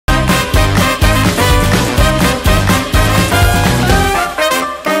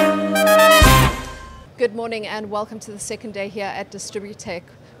Good morning and welcome to the second day here at Distributech.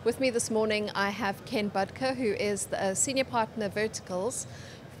 With me this morning I have Ken Budker, who is the Senior Partner Verticals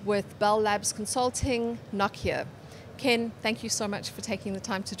with Bell Labs Consulting, Nokia. Ken, thank you so much for taking the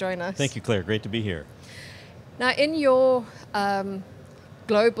time to join us. Thank you, Claire. Great to be here. Now, in your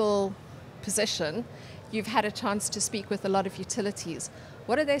global position, you've had a chance to speak with a lot of utilities.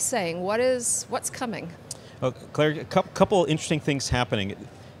 What are they saying? What's coming? Well, Claire, a couple interesting things happening.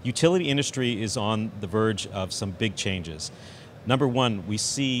 Utility industry is on the verge of some big changes. Number one, we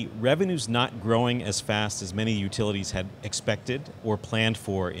see revenues not growing as fast as many utilities had expected or planned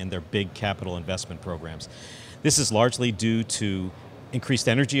for in their big capital investment programs. This is largely due to increased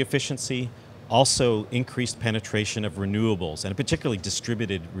energy efficiency, also increased penetration of renewables, and particularly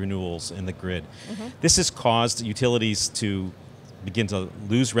distributed renewables in the grid. This has caused utilities to begin to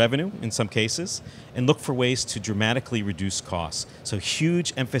lose revenue in some cases and look for ways to dramatically reduce costs. So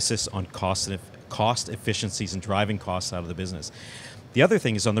huge emphasis on cost efficiencies and driving costs out of the business. The other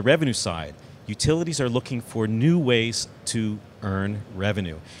thing is on the revenue side, utilities are looking for new ways to earn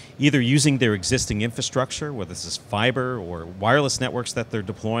revenue, either using their existing infrastructure, whether this is fiber or wireless networks that they're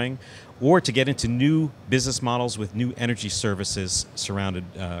deploying, or to get into new business models with new energy services surrounded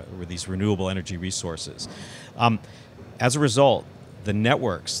with these renewable energy resources. As a result, the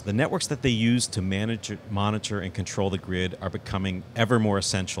networks that they use to manage, monitor, and control the grid are becoming ever more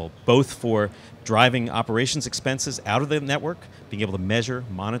essential, both for driving operations expenses out of the network, being able to measure,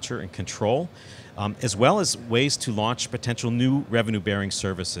 monitor, and control, as well as ways to launch potential new revenue-bearing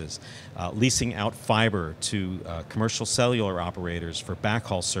services, leasing out fiber to commercial cellular operators for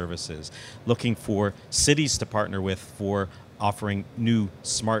backhaul services, looking for cities to partner with for offering new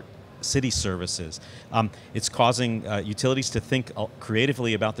smart city services. It's causing utilities to think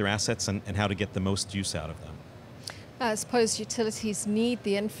creatively about their assets and how to get the most use out of them. I suppose utilities need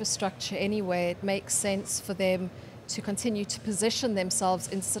the infrastructure anyway. It makes sense for them to continue to position themselves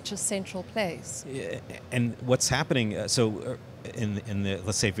in such a central place. Yeah, and what's happening, let's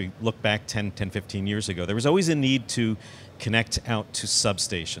say if we look back 10, 15 years ago, there was always a need to connect out to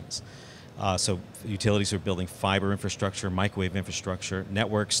substations. So utilities are building fiber infrastructure, microwave infrastructure,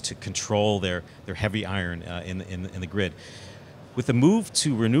 networks to control their heavy iron in the grid. With the move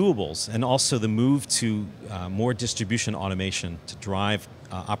to renewables and also the move to more distribution automation to drive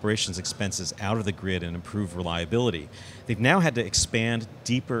operations expenses out of the grid and improve reliability, they've now had to expand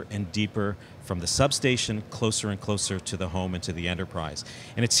deeper and deeper from the substation closer and closer to the home and to the enterprise.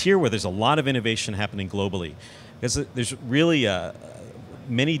 And it's here where there's a lot of innovation happening globally. There's really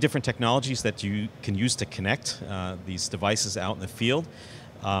many different technologies that you can use to connect these devices out in the field,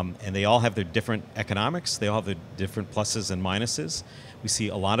 and they all have their different economics, they all have their different pluses and minuses. We see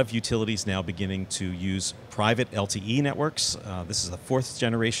a lot of utilities now beginning to use private LTE networks. This is the 4th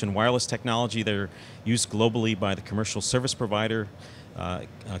generation wireless technology that are used globally by the commercial service provider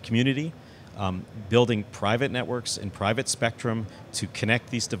community, building private networks and private spectrum to connect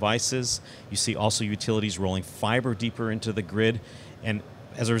these devices. You see also utilities rolling fiber deeper into the grid. And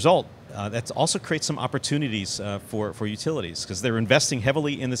as a result, that also creates some opportunities for utilities because they're investing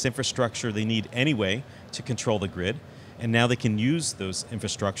heavily in this infrastructure they need anyway to control the grid, and now they can use those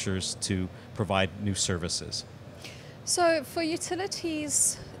infrastructures to provide new services. So for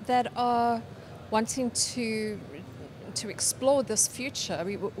utilities that are wanting to explore this future, I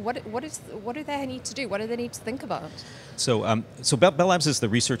mean, what do they need to do? What do they need to think about? So Bell Labs is the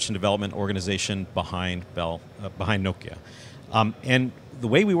research and development organization behind Nokia. And the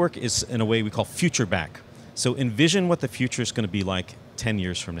way we work is in a way we call future back. So envision what the future is going to be like 10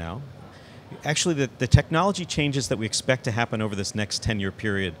 years from now. Actually, the technology changes that we expect to happen over this next 10-year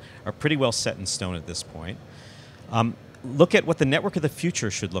period are pretty well set in stone at this point. Look at what the network of the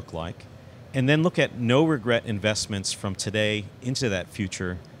future should look like, and then look at no-regret investments from today into that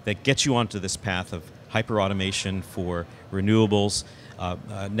future that get you onto this path of hyper-automation for renewables,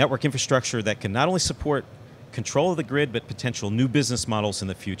 network infrastructure that can not only support control of the grid, but potential new business models in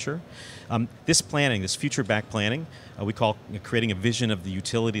the future. This planning, this future back planning, we call creating a vision of the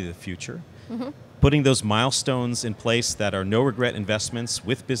utility of the future. Putting those milestones in place that are no regret investments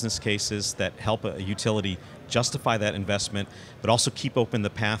with business cases that help a utility justify that investment, but also keep open the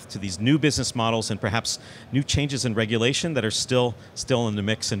path to these new business models and perhaps new changes in regulation that are still in the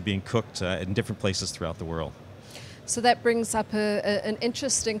mix and being cooked in different places throughout the world. So that brings up an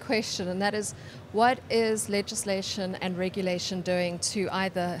interesting question, and that is, what is legislation and regulation doing to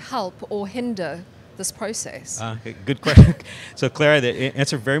either help or hinder this process? Good question. So Clara, the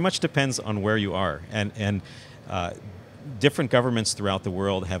answer very much depends on where you are. And different governments throughout the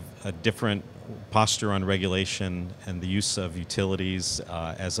world have a different posture on regulation and the use of utilities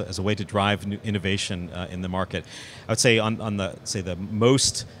as a way to drive new innovation in the market. I would say on the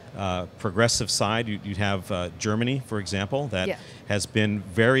most progressive side, you'd have Germany, for example, that has been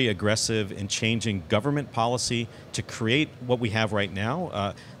very aggressive in changing government policy to create what we have right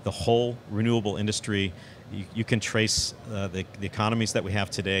now, the whole renewable industry. You can trace the economies that we have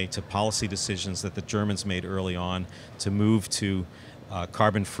today to policy decisions that the Germans made early on to move to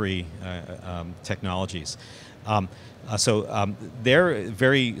carbon-free technologies. They're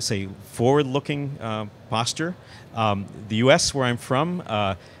very, say, forward-looking posture. The U.S., where I'm from,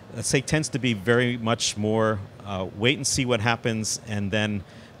 let's say, tends to be very much more wait and see what happens, and then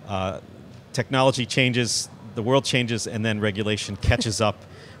technology changes, the world changes, and then regulation catches up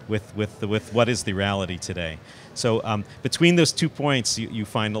with what is the reality today. So between those 2 points, you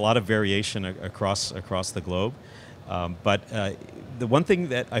find a lot of variation across the globe. But the one thing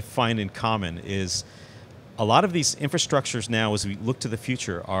that I find in common is a lot of these infrastructures now, as we look to the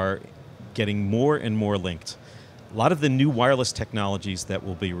future, are getting more and more linked. A lot of the new wireless technologies that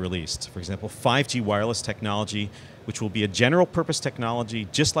will be released, for example, 5G wireless technology, which will be a general purpose technology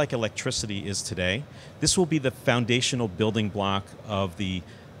just like electricity is today. This will be the foundational building block of the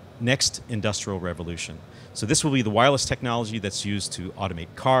next industrial revolution. So this will be the wireless technology that's used to automate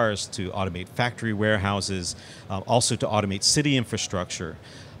cars, to automate factory warehouses, also to automate city infrastructure.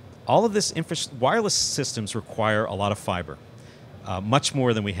 All of this wireless systems require a lot of fiber, much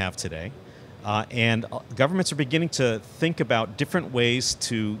more than we have today. And governments are beginning to think about different ways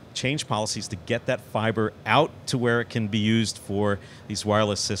to change policies to get that fiber out to where it can be used for these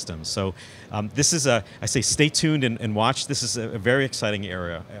wireless systems. So this is I say stay tuned and watch. This is a very exciting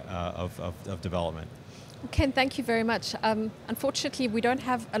area of development. Ken, thank you very much. Unfortunately, we don't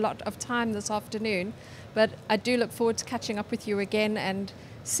have a lot of time this afternoon, but I do look forward to catching up with you again and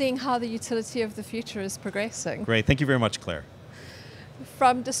seeing how the utility of the future is progressing. Great. Thank you very much, Claire.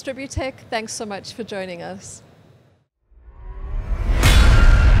 From Distributech, thanks so much for joining us.